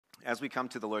As we come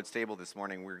to the Lord's table this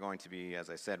morning, we're going to be, as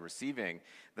I said, receiving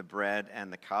the bread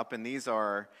and the cup. And these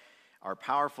are our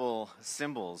powerful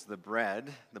symbols: the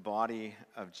bread, the body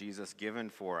of Jesus given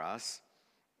for us,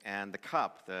 and the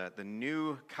cup, the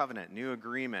new covenant, new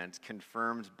agreement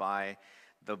confirmed by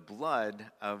the blood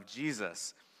of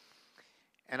Jesus.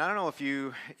 And I don't know if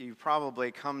you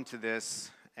probably come to this,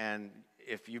 and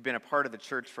if you've been a part of the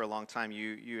church for a long time,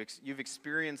 you've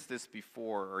experienced this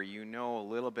before, or you know a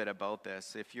little bit about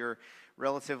this. If you're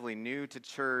relatively new to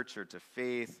church or to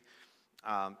faith,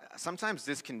 sometimes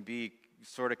this can be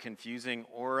sort of confusing,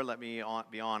 or let me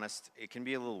be honest, it can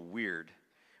be a little weird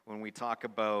when we talk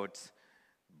about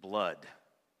blood,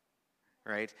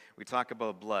 right? We talk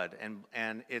about blood,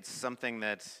 and it's something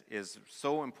that is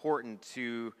so important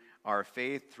to our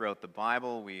faith throughout the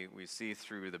Bible. We see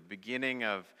through the beginning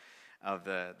of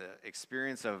the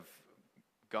experience of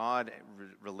God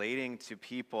relating to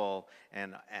people,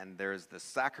 and there's the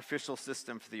sacrificial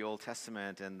system for the Old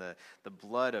Testament, and the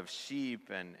blood of sheep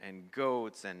and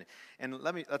goats, and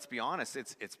let's be honest,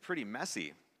 it's pretty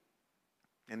messy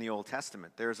in the Old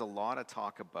Testament. There's a lot of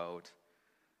talk about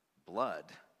blood.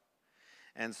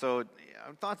 And so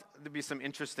I thought there'd be some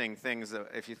interesting things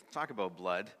if you talk about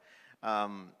blood.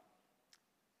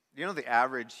 The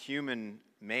average human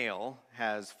male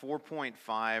has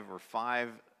 4.5 or 5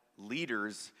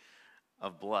 liters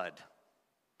of blood.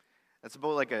 That's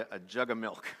about like a jug of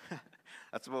milk.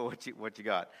 That's about what you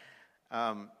got.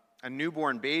 A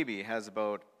newborn baby has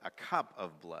about a cup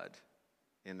of blood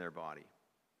in their body.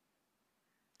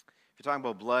 If you're talking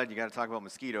about blood, you got to talk about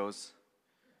mosquitoes.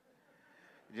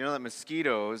 You know that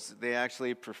mosquitoes, they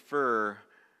actually prefer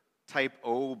type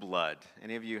O blood.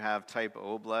 Any of you have type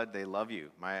O blood? They love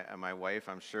you. My wife,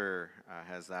 I'm sure,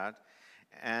 has that.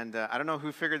 And I don't know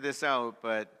who figured this out,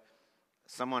 but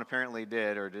someone apparently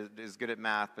did, or is good at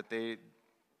math, but they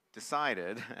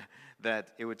decided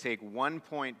that it would take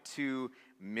 1.2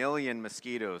 million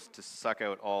mosquitoes to suck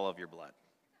out all of your blood.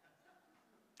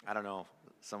 I don't know.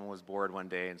 Someone was bored one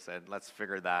day and said, let's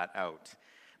figure that out.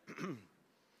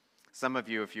 Some of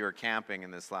you, if you were camping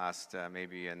in this last,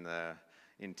 maybe in the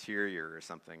interior or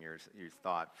something, you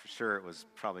thought for sure it was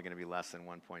probably going to be less than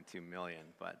 1.2 million.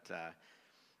 But,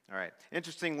 all right.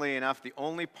 Interestingly enough, the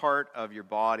only part of your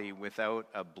body without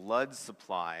a blood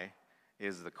supply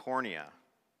is the cornea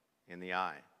in the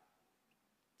eye.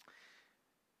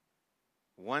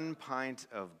 1 pint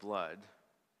of blood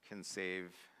can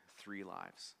save 3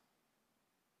 lives.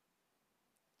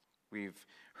 We've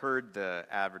heard the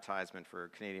advertisement for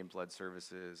Canadian Blood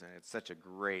Services, and it's such a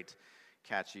great,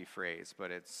 catchy phrase,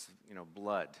 but it's,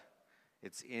 blood.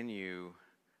 It's in you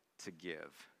to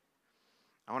give.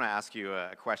 I want to ask you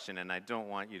a question, and I don't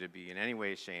want you to be in any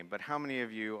way ashamed, but how many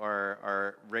of you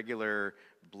are regular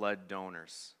blood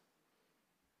donors?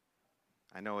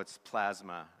 I know it's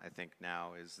plasma, I think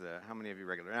now, how many of you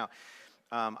regular? Now,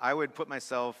 I would put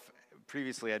myself,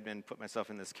 previously I'd put myself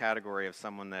in this category of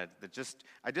someone that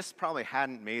I just probably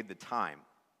hadn't made the time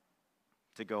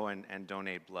to go and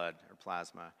donate blood or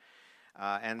plasma.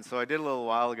 And so I did a little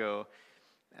while ago,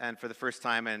 and for the first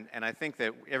time, and I think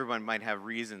that everyone might have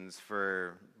reasons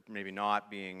for maybe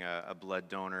not being a blood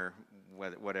donor,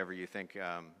 whatever you think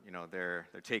they're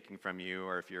taking from you,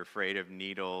 or if you're afraid of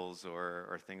needles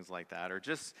or things like that, or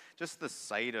just the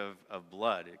sight of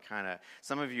blood. It kind of,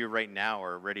 some of you right now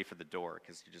are ready for the door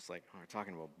because you're just like, oh, we're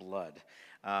talking about blood.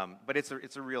 But it's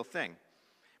a real thing.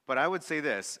 But I would say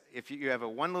this: if you have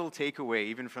one little takeaway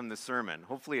even from the sermon,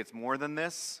 hopefully it's more than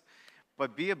this,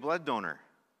 but be a blood donor.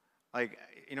 Like,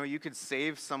 you could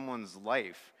save someone's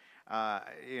life.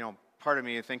 Part of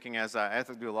me thinking, as I have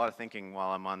to do a lot of thinking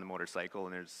while I'm on the motorcycle,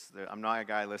 and I'm not a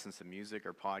guy who listens to music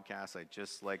or podcasts. I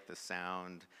just like the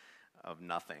sound of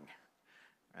nothing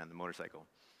and the motorcycle.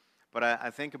 But I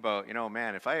think about,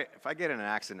 man, if I get in an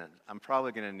accident, I'm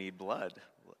probably going to need blood.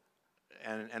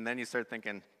 And then you start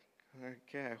thinking,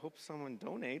 okay, I hope someone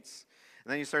donates.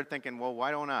 And then you start thinking, well, why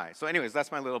don't I? So anyways,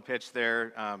 that's my little pitch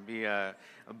there. Be a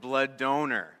blood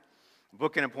donor.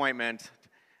 Book an appointment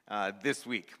this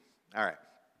week. All right.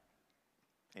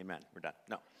 Amen. We're done.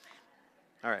 No.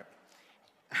 All right.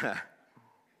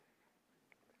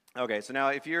 Okay, so now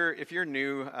if you're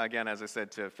new, again, as I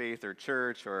said, to faith or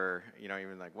church, or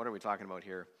even like, what are we talking about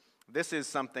here? This is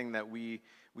something that we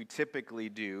typically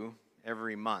do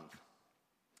every month.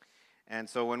 And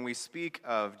so when we speak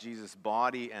of Jesus'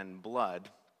 body and blood,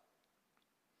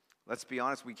 let's be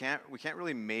honest, we can't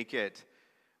really make it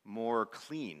more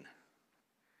clean.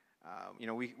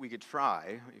 We could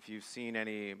try. If you've seen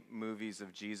any movies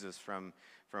of Jesus from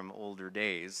older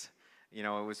days, it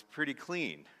was pretty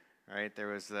clean, right? There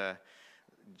was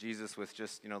Jesus with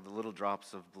just, the little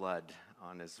drops of blood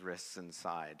on his wrists and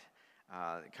side,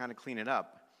 kind of clean it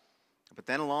up. But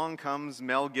then along comes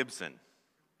Mel Gibson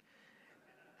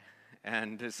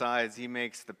and decides he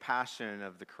makes the Passion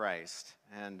of the Christ.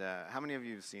 And how many of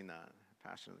you have seen that?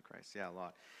 Passion of the Christ? Yeah, a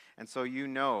lot. And so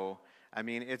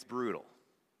it's brutal.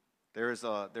 There's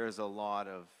a lot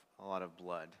of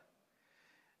blood.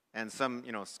 And some,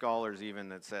 scholars even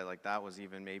that say like that was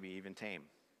maybe even tame,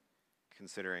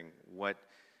 considering what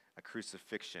a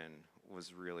crucifixion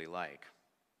was really like.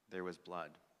 There was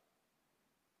blood.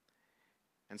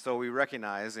 And so we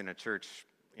recognize in a church,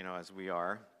 as we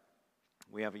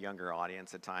have a younger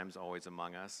audience at times always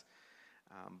among us.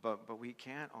 But we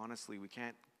can't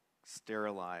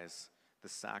sterilize the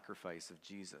sacrifice of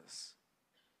Jesus.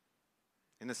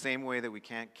 In the same way that we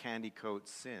can't candy coat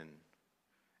sin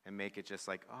and make it just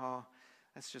like, oh,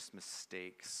 that's just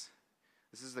mistakes.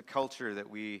 This is the culture that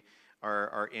we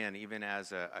are in, even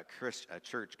as a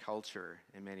church culture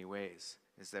in many ways,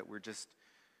 is that we're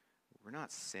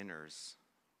not sinners.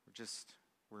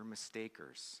 We're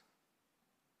mistakers.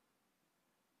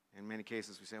 In many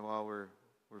cases we say, well, we're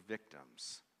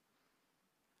victims.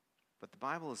 But the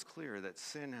Bible is clear that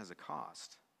sin has a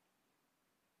cost.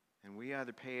 And we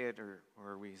either pay it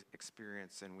or we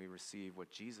experience and we receive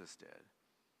what Jesus did.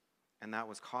 And that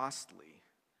was costly.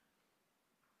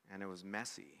 And it was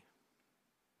messy.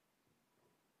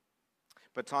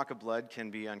 But talk of blood can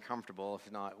be uncomfortable,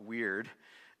 if not weird,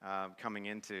 coming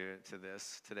into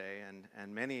this today.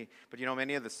 And many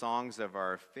of the songs of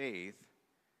our faith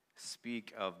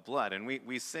speak of blood. And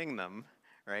we sing them,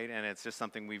 right? And it's just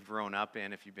something we've grown up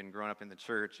in, if you've been growing up in the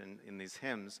church and in these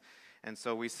hymns. And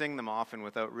so we sing them often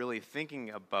without really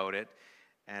thinking about it.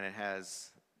 And it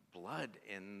has blood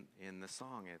in the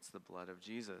song. It's the blood of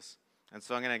Jesus. And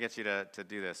so I'm going to get you to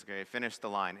do this, okay? Finish the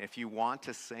line. If you want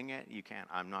to sing it, you can.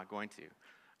 I'm not going to.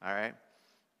 All right?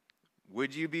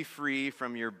 Would you be free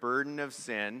from your burden of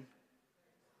sin?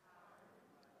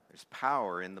 There's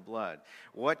power in the blood.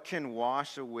 What can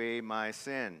wash away my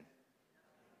sin?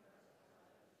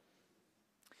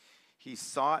 He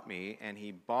sought me and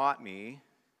he bought me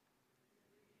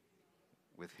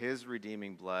with his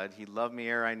redeeming blood. He loved me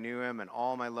ere I knew him, and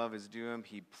all my love is due him.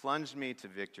 He plunged me to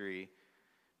victory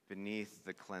beneath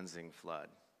the cleansing flood.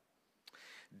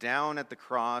 Down at the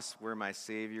cross where my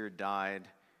Savior died,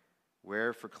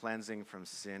 where for cleansing from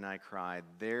sin I cried,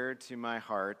 there to my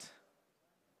heart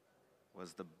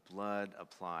was the blood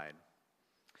applied.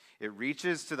 It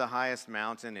reaches to the highest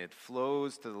mountain, it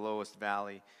flows to the lowest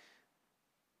valley.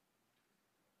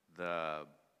 The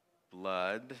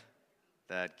blood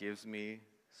that gives me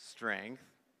strength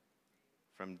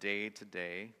from day to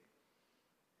day,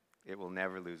 it will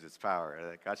never lose its power.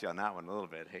 I got you on that one a little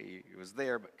bit. Hey, it was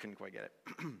there, but couldn't quite get it.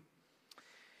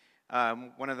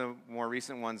 One of the more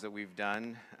recent ones that we've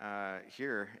done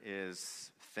here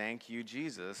is thank you,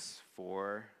 Jesus,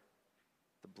 for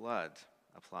the blood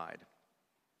applied.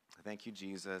 Thank you,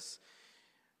 Jesus,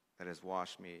 that has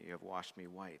washed me. You have washed me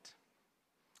white.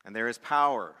 And there is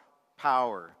power,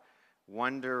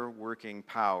 wonder-working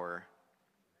power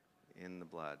in the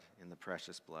blood, in the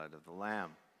precious blood of the Lamb.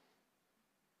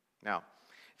 Now,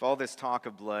 if all this talk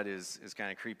of blood is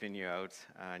kind of creeping you out,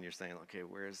 and you're saying, okay,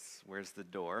 where's the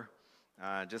door?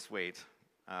 Just wait.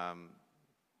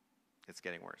 It's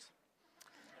getting worse.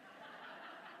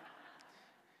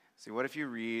 See, what if you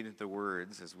read the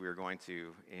words, as we're going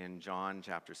to, in John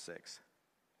chapter 6?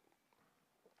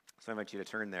 So I invite you to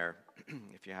turn there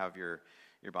if you have your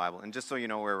Bible. And just so you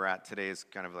know where we're at, today is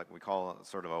kind of like we call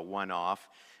sort of a one-off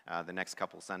the next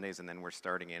couple Sundays, and then we're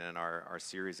starting in our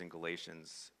series in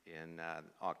Galatians on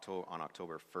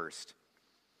October 1st.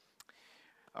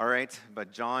 All right,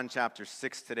 but John chapter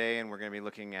 6 today, and we're going to be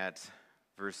looking at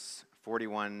verse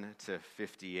 41 to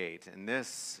 58. And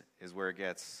this is where it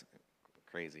gets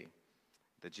crazy.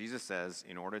 That Jesus says,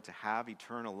 in order to have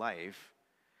eternal life,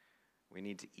 we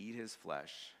need to eat his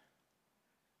flesh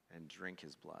and drink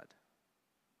his blood.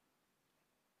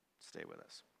 Stay with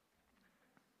us.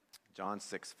 John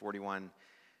 6, 41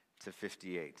 to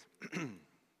 58.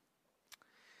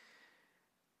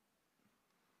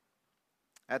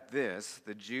 At this,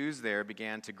 the Jews there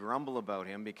began to grumble about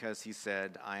him because he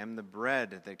said, I am the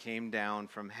bread that came down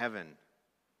from heaven.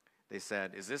 They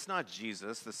said, is this not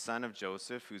Jesus, the son of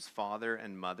Joseph, whose father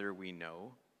and mother we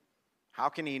know? How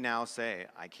can he now say,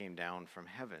 I came down from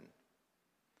heaven?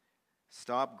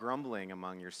 Stop grumbling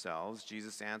among yourselves.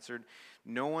 Jesus answered,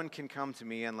 no one can come to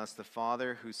me unless the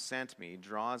Father who sent me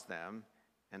draws them,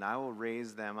 and I will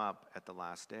raise them up at the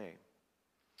last day.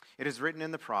 It is written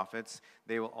in the prophets,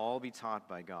 they will all be taught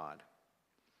by God.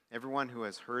 Everyone who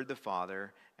has heard the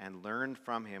Father and learned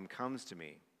from him comes to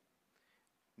me.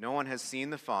 No one has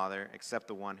seen the Father except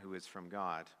the one who is from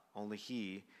God. Only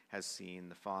he has seen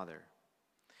the Father.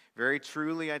 Very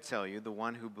truly I tell you, the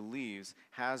one who believes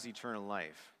has eternal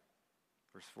life.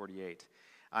 Verse 48.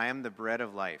 I am the bread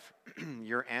of life.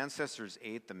 Your ancestors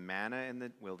ate the manna in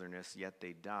the wilderness, yet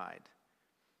they died.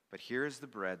 But here is the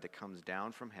bread that comes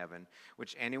down from heaven,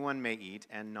 which anyone may eat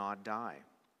and not die.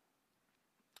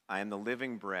 I am the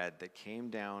living bread that came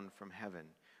down from heaven.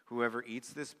 Whoever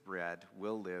eats this bread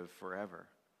will live forever.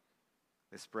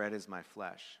 This bread is my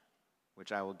flesh,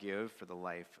 which I will give for the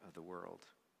life of the world.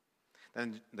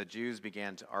 Then the Jews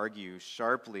began to argue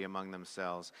sharply among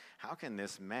themselves, how can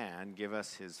this man give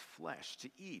us his flesh to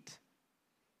eat?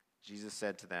 Jesus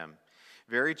said to them,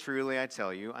 very truly I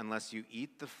tell you, unless you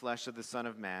eat the flesh of the Son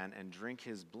of Man and drink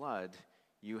his blood,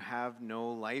 you have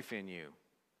no life in you.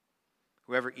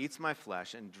 Whoever eats my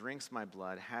flesh and drinks my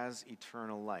blood has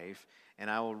eternal life,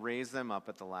 and I will raise them up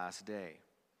at the last day.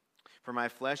 For my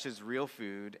flesh is real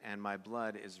food, and my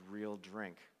blood is real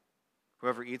drink.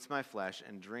 Whoever eats my flesh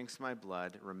and drinks my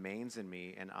blood remains in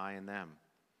me, and I in them.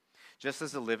 Just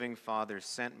as the living Father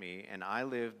sent me, and I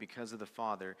live because of the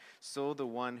Father, so the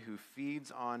one who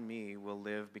feeds on me will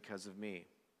live because of me.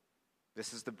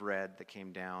 This is the bread that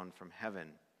came down from heaven.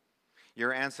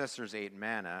 Your ancestors ate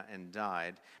manna and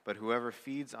died, but whoever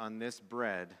feeds on this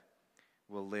bread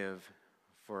will live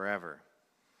forever.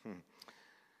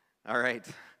 All right.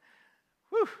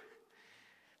 Whew.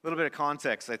 A little bit of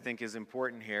context, I think, is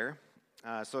important here.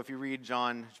 So if you read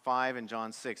John 5 and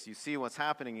John 6, you see what's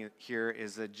happening here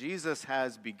is that Jesus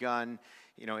has begun,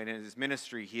 in his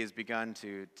ministry, he has begun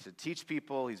to teach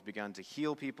people, he's begun to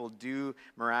heal people, do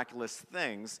miraculous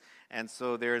things, and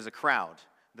so there's a crowd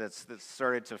that's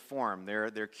started to form.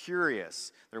 They're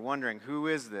curious. They're wondering, who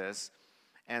is this?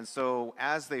 And so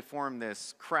as they form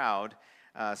this crowd,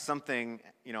 something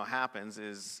happens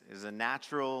is a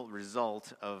natural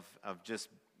result of just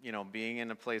being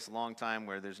in a place a long time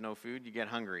where there's no food. You get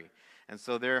hungry, and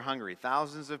so they're hungry.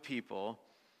 Thousands of people,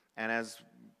 and as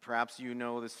perhaps you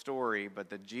know the story, but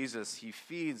that Jesus, he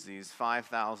feeds these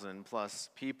 5,000 plus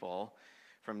people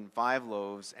from 5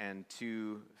 loaves and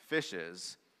 2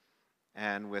 fishes,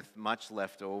 and with much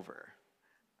left over.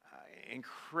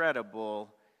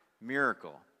 Incredible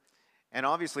miracle. And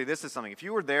obviously this is something, if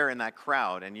you were there in that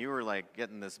crowd and you were like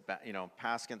getting this,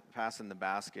 passing the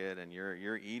basket and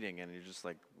you're eating and you're just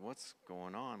like, what's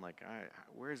going on? Like,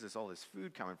 where is all this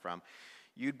food coming from?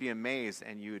 You'd be amazed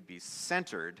and you would be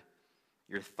centered,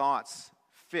 your thoughts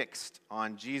fixed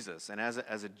on Jesus. And as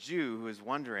a Jew who is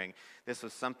wondering, this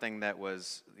was something that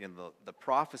was the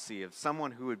prophecy of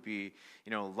someone who would be,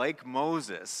 like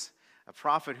Moses, a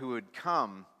prophet who would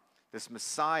come, this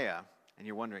Messiah, and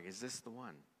you're wondering, is this the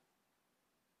one?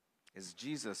 Is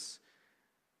Jesus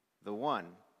the one?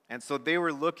 And so they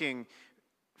were looking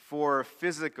for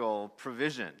physical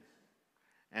provision.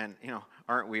 And,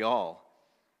 aren't we all?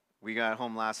 We got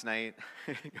home last night,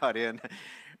 got in,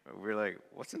 we're like,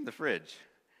 what's in the fridge?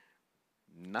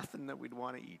 Nothing that we'd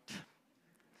want to eat.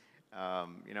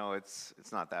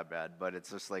 It's not that bad, but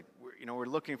it's just like, we're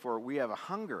looking for, we have a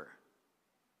hunger.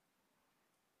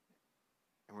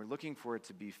 And we're looking for it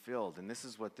to be filled. And this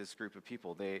is what this group of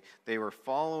people, they were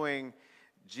following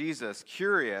Jesus,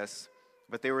 curious,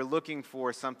 but they were looking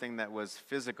for something that was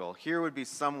physical. Here would be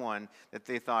someone that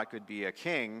they thought could be a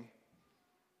king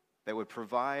that would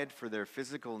provide for their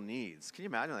physical needs. Can you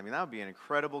imagine? I mean, that would be an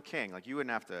incredible king. Like, you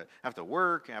wouldn't have to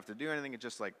work, have to do anything. It's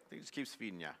just like, he just keeps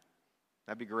feeding you.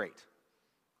 That'd be great.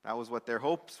 That was what their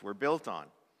hopes were built on.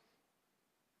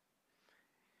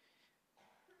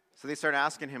 So they start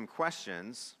asking him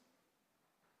questions,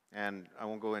 and I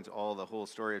won't go into the whole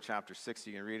story of chapter 6.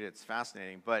 You can read it. It's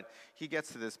fascinating. But he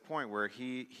gets to this point where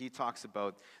he talks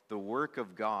about the work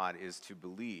of God is to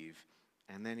believe.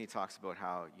 And then he talks about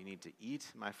how you need to eat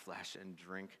my flesh and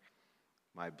drink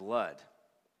my blood.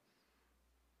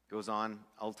 Goes on,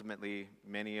 ultimately,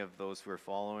 many of those who are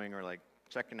following are like,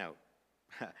 checking out.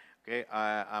 Okay,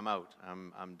 I'm out.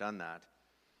 I'm done that.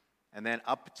 And then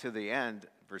up to the end,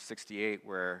 verse 68,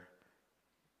 where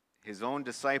his own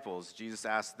disciples, Jesus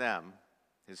asked them,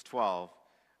 his 12,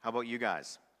 how about you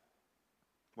guys?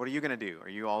 What are you going to do? Are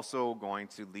you also going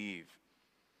to leave?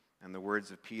 And the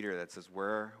words of Peter that says,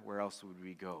 where else would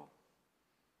we go?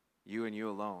 You and you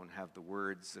alone have the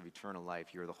words of eternal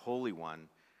life. You're the Holy One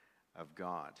of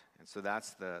God. And so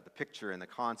that's the picture and the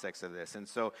context of this. And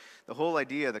so the whole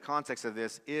idea, the context of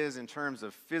this is in terms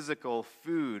of physical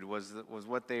food was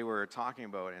what they were talking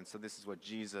about. And so this is what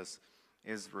Jesus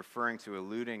is referring to,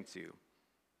 alluding to.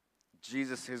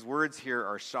 Jesus, his words here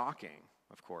are shocking,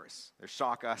 of course. They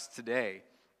shock us today,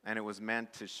 and it was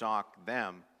meant to shock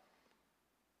them.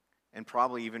 and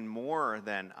probably even more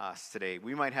than us today.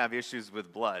 We might have issues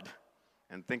with blood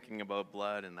and thinking about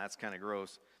blood, and that's kind of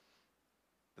gross.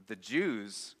 But the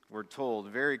Jews were told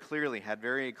very clearly, had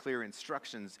very clear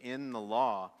instructions in the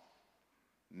law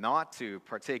not to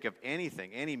partake of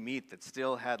anything, any meat that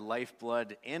still had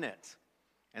lifeblood in it.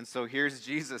 And so here's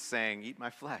Jesus saying, eat my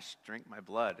flesh, drink my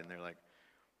blood. And they're like,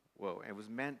 whoa. It was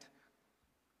meant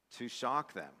to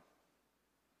shock them.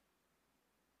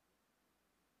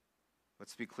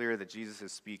 Let's be clear that Jesus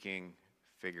is speaking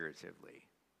figuratively.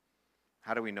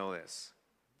 How do we know this?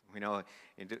 We know,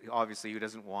 obviously, he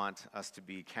doesn't want us to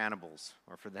be cannibals,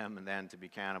 or for them and then to be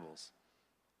cannibals.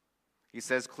 He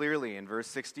says clearly in verse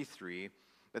 63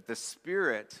 that the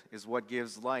Spirit is what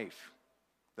gives life.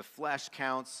 The flesh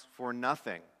counts for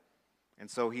nothing. And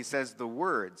so he says the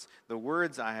words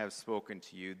I have spoken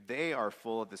to you, they are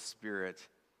full of the Spirit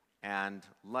and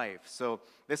life. So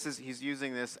he's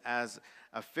using this as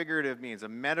a figurative means, a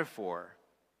metaphor,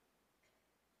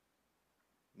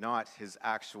 not his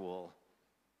actual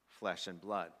flesh and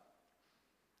blood.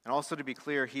 And also, to be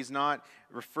clear, he's not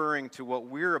referring to what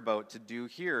we're about to do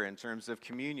here in terms of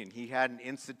communion. He hadn't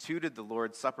instituted the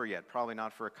Lord's Supper yet, probably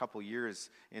not for a couple years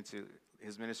into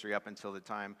his ministry up until the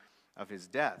time of his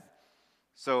death.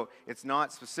 So it's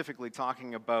not specifically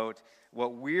talking about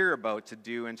what we're about to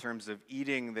do in terms of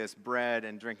eating this bread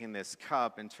and drinking this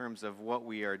cup, in terms of what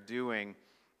we are doing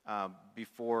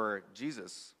before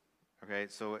Jesus. Okay,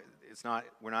 so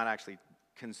we're not actually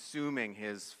consuming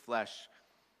his flesh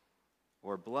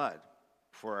or blood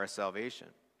for our salvation.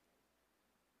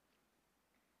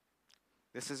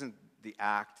 This isn't the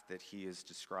act that he is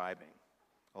describing,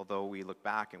 although we look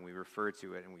back and we refer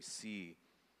to it and we see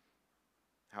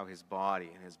how his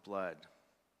body and his blood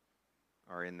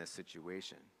are in this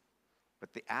situation.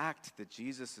 But the act that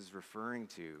Jesus is referring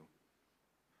to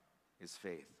is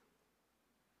faith.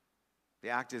 The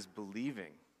act is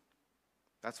believing.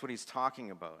 That's what he's talking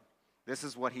about. This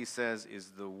is what he says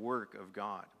is the work of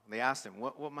God. They asked him,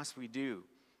 what must we do?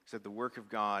 He said, the work of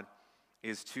God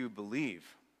is to believe.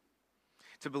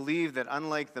 To believe that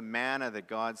unlike the manna that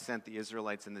God sent the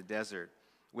Israelites in the desert,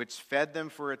 which fed them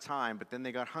for a time, but then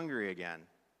they got hungry again,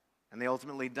 and they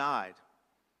ultimately died.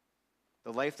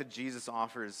 The life that Jesus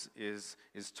offers is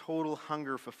total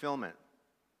hunger fulfillment,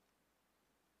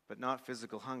 but not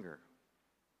physical hunger.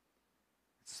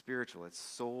 It's spiritual, it's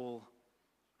soul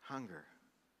hunger.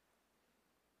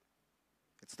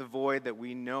 It's the void that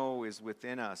we know is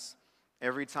within us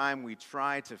every time we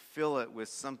try to fill it with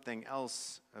something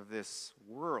else of this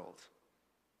world.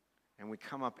 And we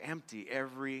come up empty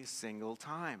every single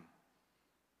time.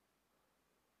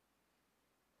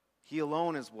 He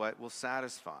alone is what will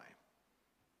satisfy.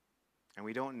 And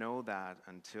we don't know that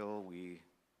until we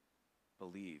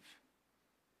believe.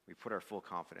 We put our full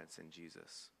confidence in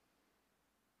Jesus.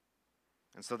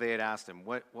 And so they had asked him,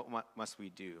 what must we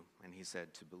do? And he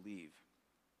said, to believe.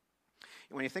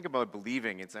 When you think about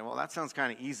believing, it's like, well, that sounds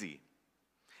kind of easy.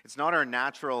 It's not our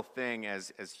natural thing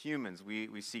as humans.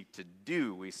 We seek to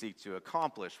do, we seek to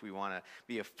accomplish, we want to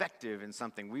be effective in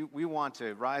something. We want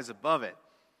to rise above it.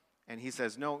 And he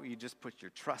says, no, you just put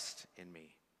your trust in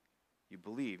me. You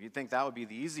believe. You'd think that would be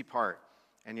the easy part,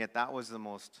 and yet that was the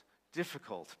most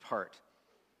difficult part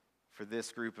for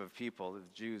this group of people, the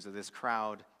Jews, of this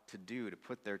crowd, to do, to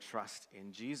put their trust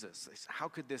in Jesus. How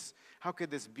could this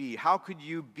be? How could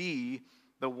you be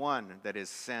the one that is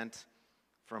sent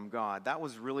from God? That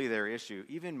was really their issue,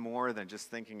 even more than just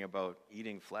thinking about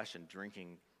eating flesh and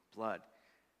drinking blood.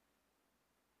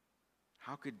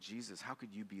 How could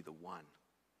you be the one?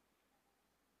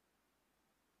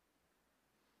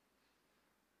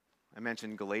 I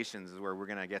mentioned Galatians is where we're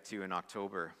going to get to in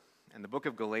October. And the book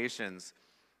of Galatians,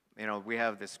 we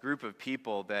have this group of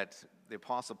people that the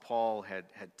Apostle Paul had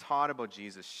taught about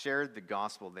Jesus, shared the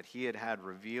gospel that he had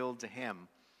revealed to him.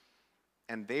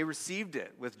 And they received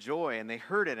it with joy, and they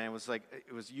heard it, and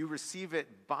it was you receive it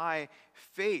by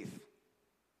faith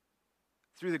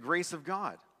through the grace of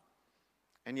God.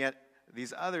 And yet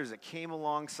these others that came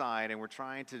alongside and were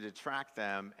trying to detract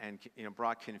them and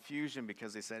brought confusion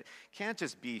because they said, it can't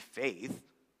just be faith.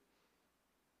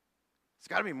 It's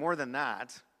got to be more than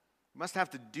that. You must have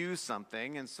to do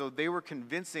something. And so they were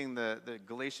convincing the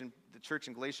church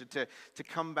in Galatia to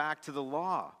come back to the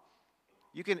law.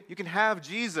 You can have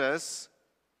Jesus,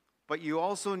 but you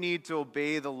also need to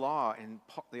obey the law. And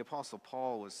the Apostle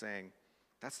Paul was saying,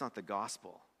 that's not the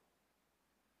gospel.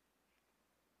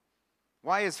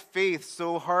 Why is faith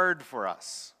so hard for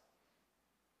us?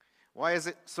 Why is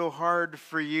it so hard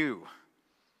for you?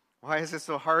 Why is it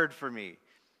so hard for me?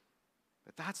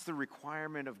 But that's the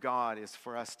requirement of God, is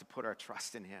for us to put our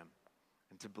trust in him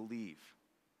and to believe.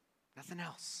 Nothing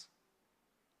else.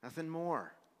 Nothing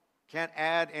more. Can't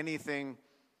add anything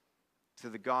to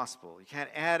the gospel. You can't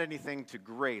add anything to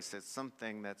grace. It's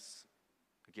something that's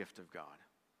a gift of God.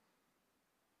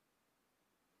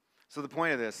 So the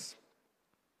point of this,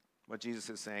 what Jesus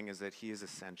is saying, is that he is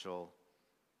essential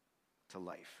to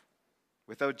life.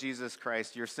 Without Jesus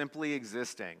Christ, you're simply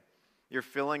existing. You're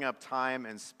filling up time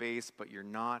and space, but you're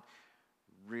not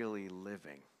really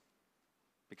living,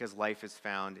 because life is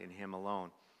found in him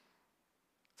alone.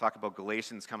 Talk about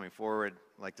Galatians coming forward.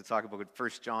 I'd like to talk about 1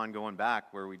 John going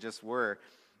back where we just were,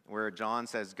 where John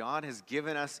says, God has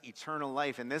given us eternal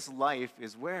life, and this life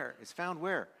is where? It's found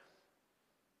where?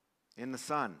 In the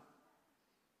Son.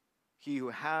 He who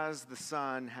has the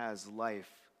Son has life.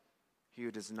 He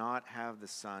who does not have the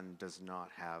Son does not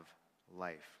have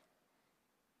life.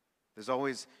 There's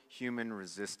always human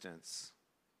resistance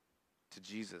to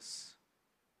Jesus.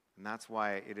 And that's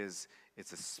why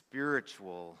it's a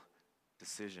spiritual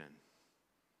decision.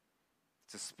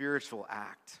 It's a spiritual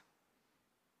act.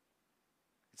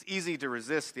 It's easy to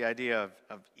resist the idea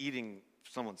of eating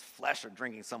someone's flesh or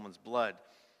drinking someone's blood.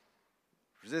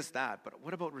 Resist that. But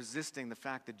what about resisting the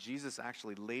fact that Jesus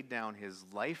actually laid down his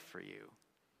life for you?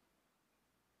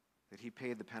 That he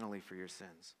paid the penalty for your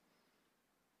sins?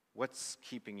 What's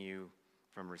keeping you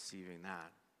from receiving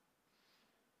that?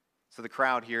 So the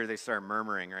crowd here, they start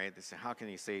murmuring, right? They say, how can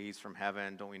he say he's from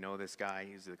heaven? Don't we know this guy?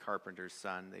 He's the carpenter's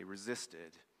son. They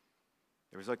resisted.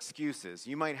 There was excuses.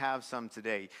 You might have some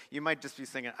today. You might just be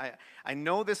thinking, I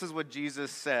know this is what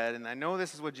Jesus said, and I know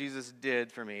this is what Jesus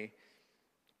did for me,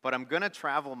 but I'm going to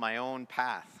travel my own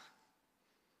path.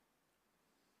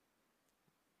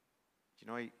 You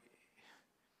know,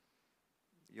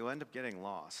 you'll end up getting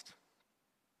lost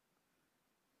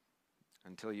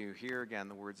until you hear again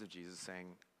the words of Jesus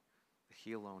saying that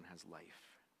he alone has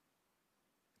life.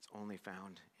 It's only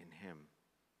found in him,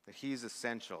 that he's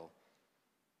essential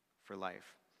for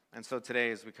life. And so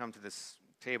today, as we come to this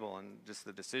table, and just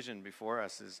the decision before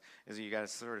us is you got to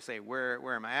sort of say,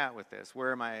 where am I at with this?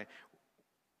 Where do I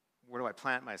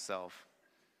plant myself?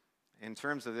 In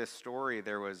terms of this story,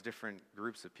 there was different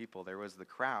groups of people. There was the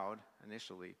crowd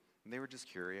initially, and they were just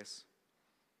curious.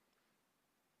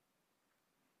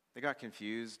 They got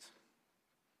confused,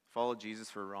 followed Jesus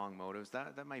for wrong motives.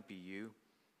 That might be you.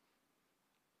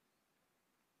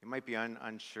 You might be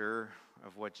unsure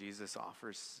of what Jesus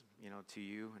offers, to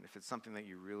you, and if it's something that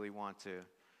you really want to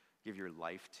give your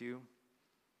life to.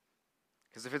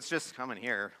 Because if it's just coming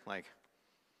here, it's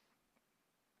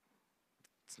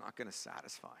not going to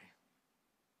satisfy.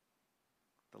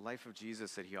 The life of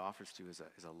Jesus that he offers to is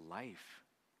a life.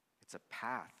 It's a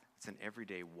path. It's an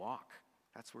everyday walk.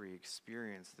 That's where you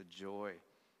experience the joy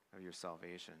of your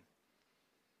salvation.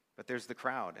 But there's the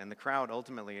crowd, and the crowd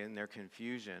ultimately, in their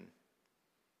confusion,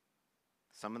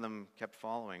 some of them kept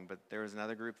following, but there was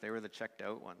another group, they were the checked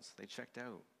out ones. They checked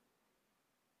out.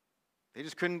 They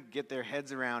just couldn't get their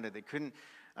heads around it. They couldn't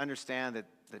understand that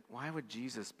why would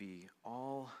Jesus be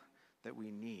all that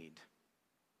we need?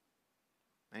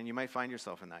 And you might find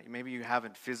yourself in that. Maybe you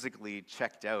haven't physically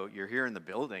checked out. You're here in the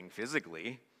building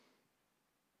physically.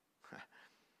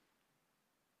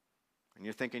 And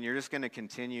you're thinking you're just going to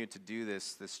continue to do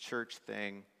this church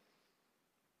thing.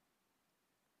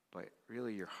 But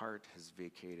really your heart has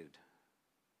vacated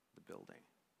the building.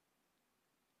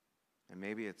 And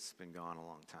maybe it's been gone a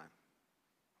long time.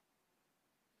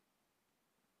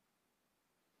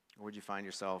 Or would you find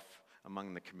yourself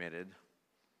among the committed?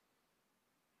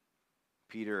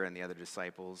 Peter and the other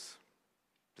disciples,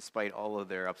 despite all of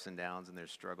their ups and downs and their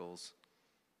struggles,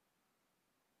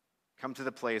 come to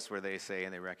the place where they say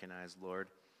and they recognize, Lord,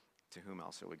 to whom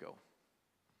else shall we go?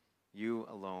 You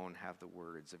alone have the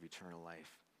words of eternal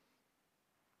life.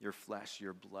 Your flesh,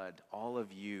 your blood, all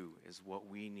of you is what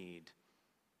we need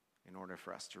in order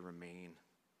for us to remain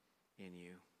in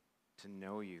you, to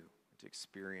know you, to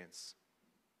experience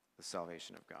the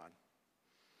salvation of God.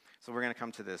 So we're going to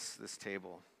come to this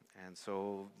table. And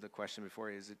so the question before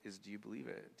you is do you believe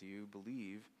it? Do you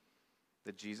believe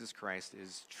that Jesus Christ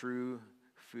is true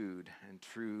food and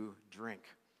true drink?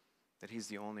 That he's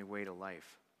the only way to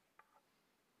life?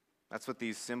 That's what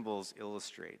these symbols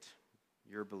illustrate.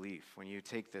 Your belief. When you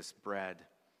take this bread,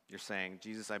 you're saying,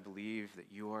 Jesus, I believe that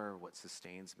you are what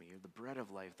sustains me. You're the bread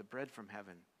of life, the bread from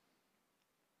heaven.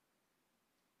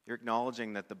 You're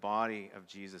acknowledging that the body of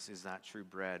Jesus is that true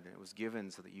bread, and it was given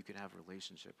so that you could have a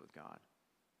relationship with God.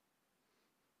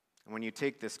 And when you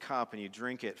take this cup and you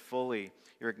drink it fully,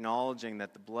 you're acknowledging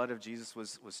that the blood of Jesus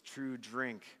was true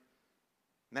drink,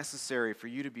 necessary for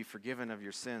you to be forgiven of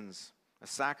your sins, a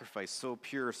sacrifice so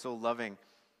pure, so loving,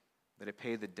 that it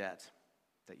paid the debt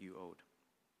that you owed.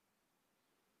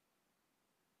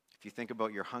 If you think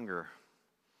about your hunger,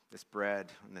 this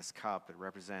bread and this cup, it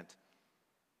represent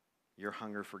your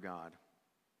hunger for God.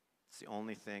 It's the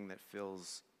only thing that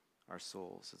fills our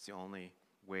souls. It's the only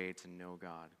way to know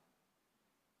God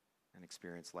and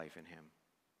experience life in him.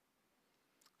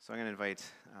 So I'm going to invite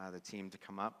the team to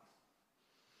come up,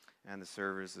 and the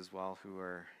servers as well, who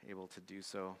are able to do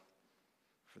so,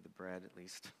 for the bread at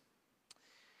least.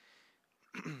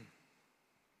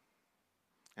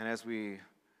 And as we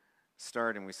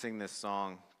start and we sing this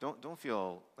song, don't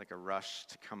feel like a rush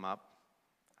to come up.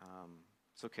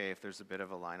 It's okay if there's a bit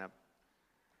of a lineup.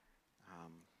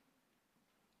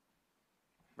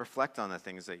 Reflect on the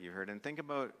things that you heard and think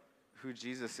about who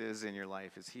Jesus is in your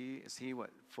life. Is he what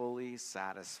fully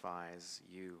satisfies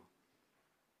you?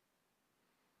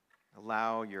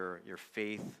 Allow your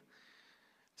faith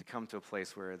to come to a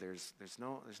place where there's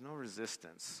no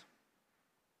resistance.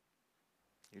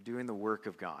 You're doing the work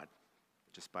of God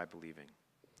just by believing.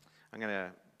 I'm going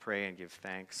to pray and give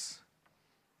thanks.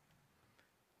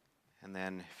 And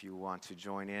then if you want to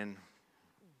join in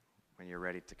when you're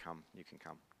ready to come, you can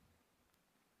come.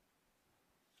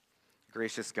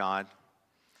 Gracious God,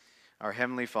 our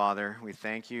Heavenly Father, we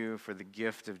thank you for the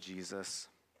gift of Jesus.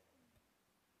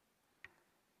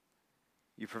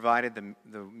 You provided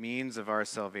the means of our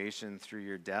salvation through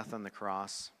your death on the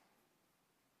cross.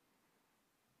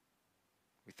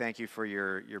 We thank you for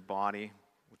your body,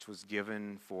 which was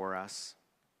given for us,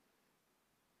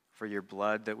 for your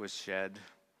blood that was shed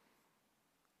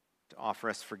to offer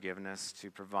us forgiveness,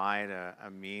 to provide a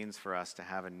means for us to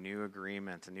have a new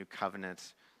agreement, a new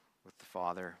covenant with the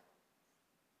Father.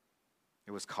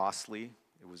 It was costly,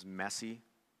 it was messy,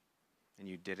 and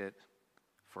you did it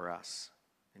for us.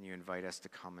 And you invite us to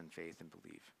come in faith and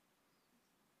believe.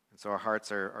 And so our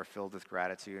hearts are filled with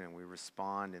gratitude, and we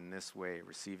respond in this way,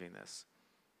 receiving this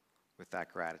with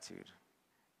that gratitude.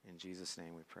 In Jesus'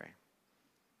 name we pray.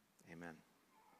 Amen.